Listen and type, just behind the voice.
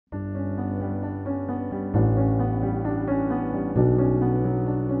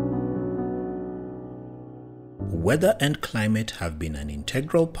Weather and climate have been an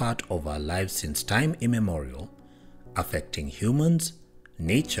integral part of our lives since time immemorial, affecting humans,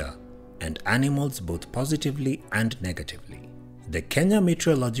 nature, and animals both positively and negatively. The Kenya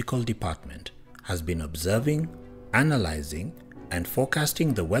Meteorological Department has been observing, analyzing, and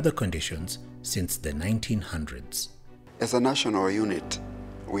forecasting the weather conditions since the 1900s. As a national unit,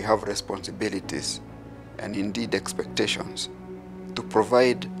 we have responsibilities and indeed expectations to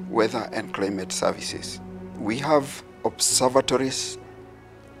provide weather and climate services. We have observatories,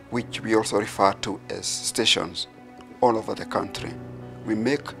 which we also refer to as stations, all over the country. We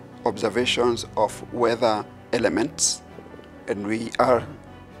make observations of weather elements, and we are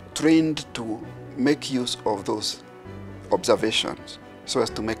trained to make use of those observations so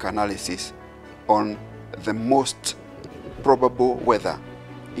as to make analysis on the most probable weather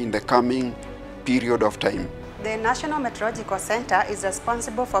in the coming period of time. The National Meteorological Center is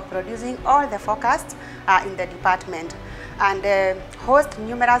responsible for producing all the forecasts in the department and hosts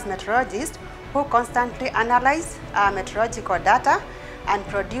numerous meteorologists who constantly analyze meteorological data and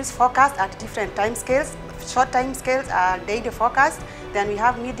produce forecasts at different time scales. Short time scales are daily forecast, then we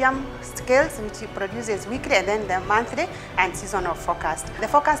have medium scales which produces weekly, and then the monthly and seasonal forecast. The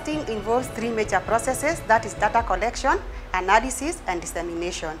forecasting involves three major processes, that is data collection, analysis, and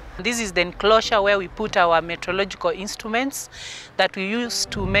dissemination. This is the enclosure where we put our meteorological instruments that we use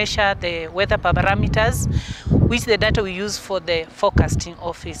to measure the weather parameters, which the data we use for the forecasting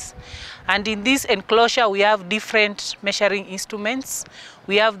office. And in this enclosure we have different measuring instruments.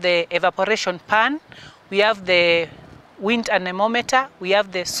 We have the evaporation pan, we have the wind anemometer, we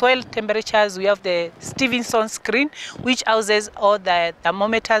have the soil temperatures, we have the Stevenson screen, which houses all the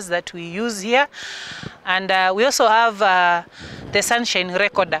thermometers that we use here. And we also have the sunshine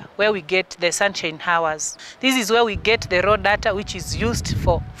recorder, where we get the sunshine hours. This is where we get the raw data which is used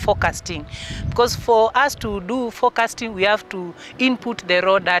for forecasting. Because for us to do forecasting, we have to input the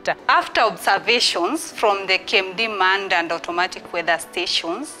raw data. After observations from the KMD manned and automatic weather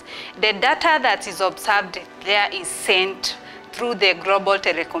stations, the data that is observed there is sent through the global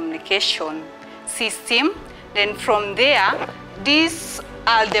telecommunication system. Then from there, these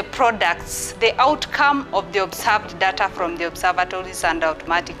are the products, the outcome of the observed data from the observatories and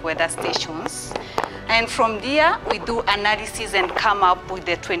automatic weather stations. And from there, we do analysis and come up with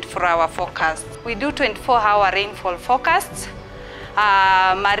the 24-hour forecast. We do 24-hour rainfall forecasts,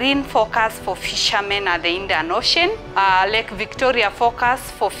 marine forecast for fishermen at the Indian Ocean, Lake Victoria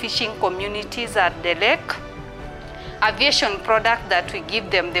forecast for fishing communities at the lake, aviation product that we give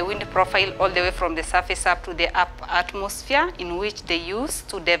them the wind profile all the way from the surface up to the atmosphere, in which they use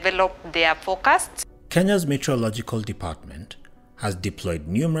to develop their forecasts. Kenya's Meteorological Department has deployed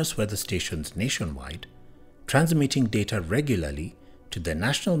numerous weather stations nationwide, transmitting data regularly to the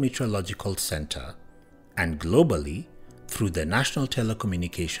National Meteorological Center and globally through the National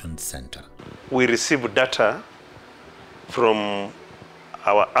Telecommunications Center. We receive data from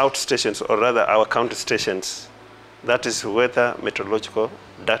our outstations, or rather our county stations. That is weather meteorological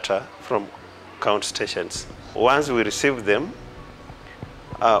data from count stations. Once we receive them,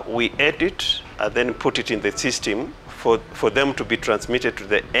 we edit and then put it in the system for them to be transmitted to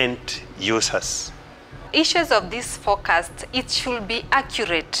the end users. Issues of this forecast, it should be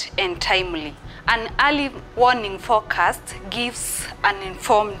accurate and timely. An early warning forecast gives an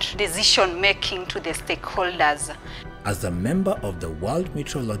informed decision making to the stakeholders. As a member of the World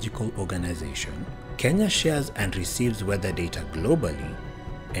Meteorological Organization, Kenya shares and receives weather data globally,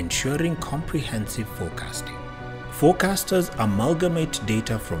 ensuring comprehensive forecasting. Forecasters amalgamate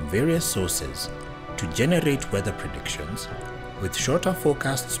data from various sources to generate weather predictions, with shorter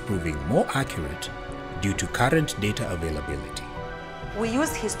forecasts proving more accurate due to current data availability. We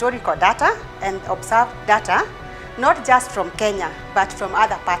use historical data and observed data, not just from Kenya, but from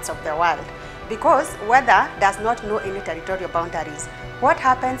other parts of the world, because weather does not know any territorial boundaries. What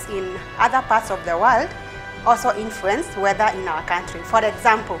happens in other parts of the world also influence weather in our country. For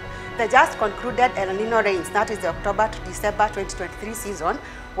example, the just concluded El Nino rains, that is the October to December 2023 season,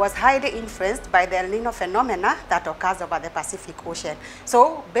 was highly influenced by the El Nino phenomena that occurs over the Pacific Ocean.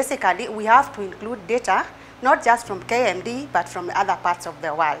 So basically, we have to include data not just from KMD, but from other parts of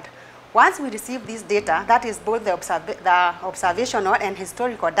the world. Once we receive this data, that is both the observational and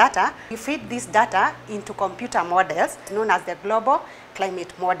historical data, we feed this data into computer models known as the global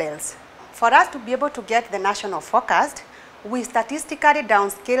climate models. For us to be able to get the national forecast, we statistically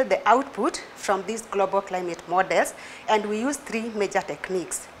downscale the output from these global climate models, and we use three major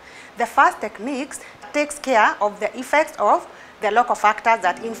techniques. The first technique takes care of the effects of the local factors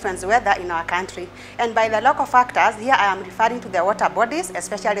that influence weather in our country. And by the local factors, here I am referring to the water bodies,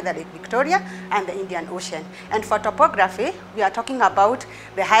 especially the Lake Victoria and the Indian Ocean. And for topography, we are talking about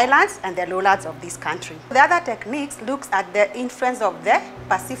the highlands and the lowlands of this country. The other techniques looks at the influence of the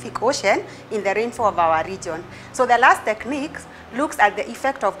Pacific Ocean in the rainfall of our region. So the last technique looks at the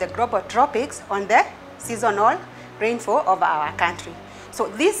effect of the global tropics on the seasonal rainfall of our country. So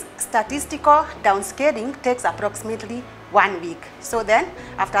this statistical downscaling takes approximately 1 week. So then,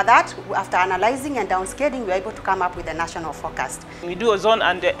 after that, after analyzing and downscaling, we're able to come up with a national forecast. We do ozone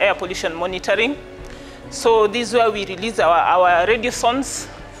and air pollution monitoring. So this is where we release our radio sons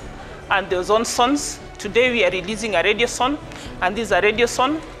and the ozone sons. Today we are releasing a radio son, and this is a radio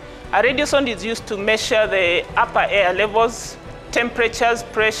son. A radio son is used to measure the upper air levels, temperatures,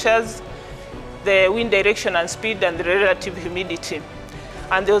 pressures, the wind direction and speed, and the relative humidity.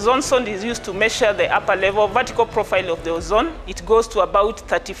 And the ozone sonde is used to measure the upper level vertical profile of the ozone. It goes to about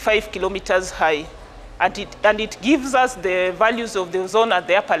 35 kilometers high. And it gives us the values of the ozone at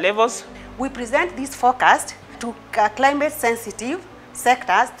the upper levels. We present this forecast to climate sensitive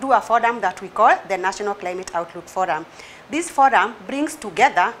sectors through a forum that we call the National Climate Outlook Forum. This forum brings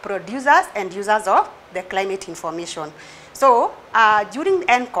together producers and users of the climate information. So during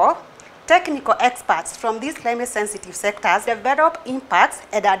ENCO, technical experts from these climate-sensitive sectors develop impacts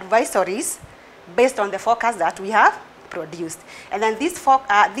and advisories based on the forecast that we have produced. And then these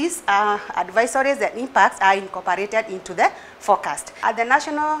advisories and impacts are incorporated into the forecast. At the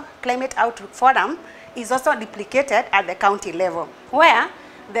National Climate Outlook Forum is also duplicated at the county level, where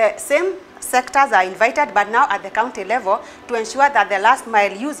the same sectors are invited, but now at the county level, to ensure that the last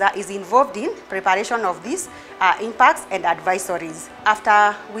mile user is involved in preparation of these impacts and advisories.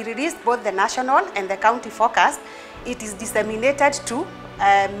 After we release both the national and the county forecast, it is disseminated to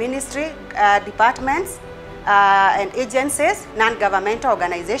ministry, departments, and agencies, non-governmental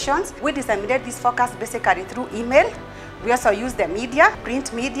organizations. We disseminate this forecast basically through email. We also use the media,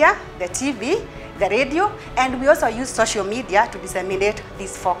 print media, the TV, the radio, and we also use social media to disseminate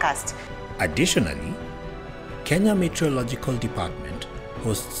this forecast. Additionally, Kenya Meteorological Department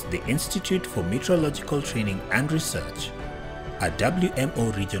hosts the Institute for Meteorological Training and Research, a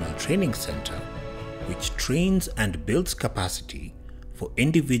WMO regional training center which trains and builds capacity for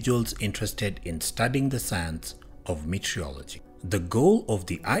individuals interested in studying the science of meteorology. The goal of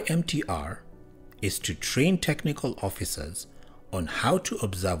the IMTR is to train technical officers on how to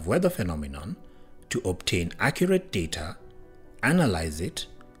observe weather phenomenon, to obtain accurate data, analyze it,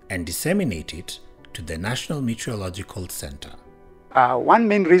 and disseminate it to the National Meteorological Center. One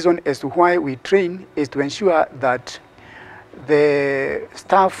main reason as to why we train is to ensure that the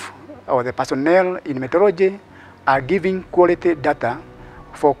staff or the personnel in meteorology are giving quality data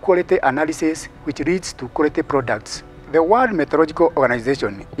for quality analysis, which leads to quality products. The World Meteorological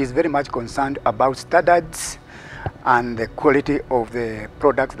Organization is very much concerned about standards and the quality of the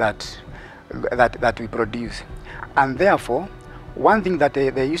products that we produce. And therefore, one thing that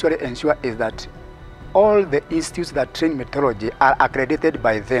they usually ensure is that all the institutes that train meteorology are accredited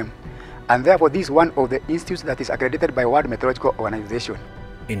by them. And therefore, this is one of the institutes that is accredited by World Meteorological Organization.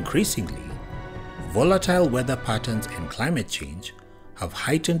 Increasingly, volatile weather patterns and climate change have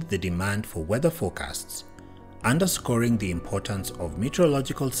heightened the demand for weather forecasts, underscoring the importance of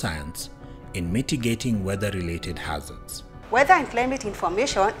meteorological science in mitigating weather-related hazards. Weather and climate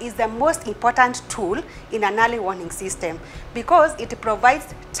information is the most important tool in an early warning system because it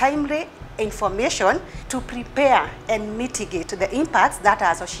provides timely information to prepare and mitigate the impacts that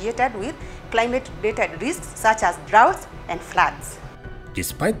are associated with climate-related risks such as droughts and floods.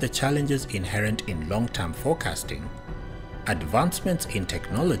 Despite the challenges inherent in long-term forecasting, advancements in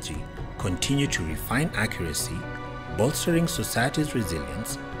technology continue to refine accuracy, bolstering society's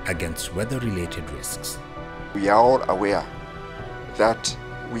resilience against weather-related risks. We are all aware that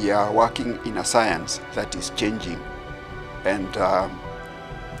we are working in a science that is changing, and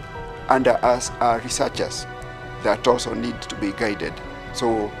under us are researchers that also need to be guided.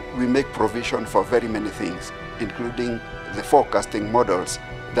 So we make provision for very many things, including the forecasting models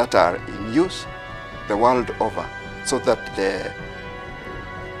that are in use the world over, so that the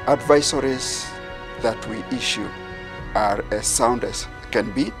advisories that we issue are as sound as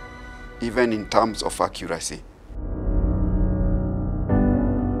can be, even in terms of accuracy.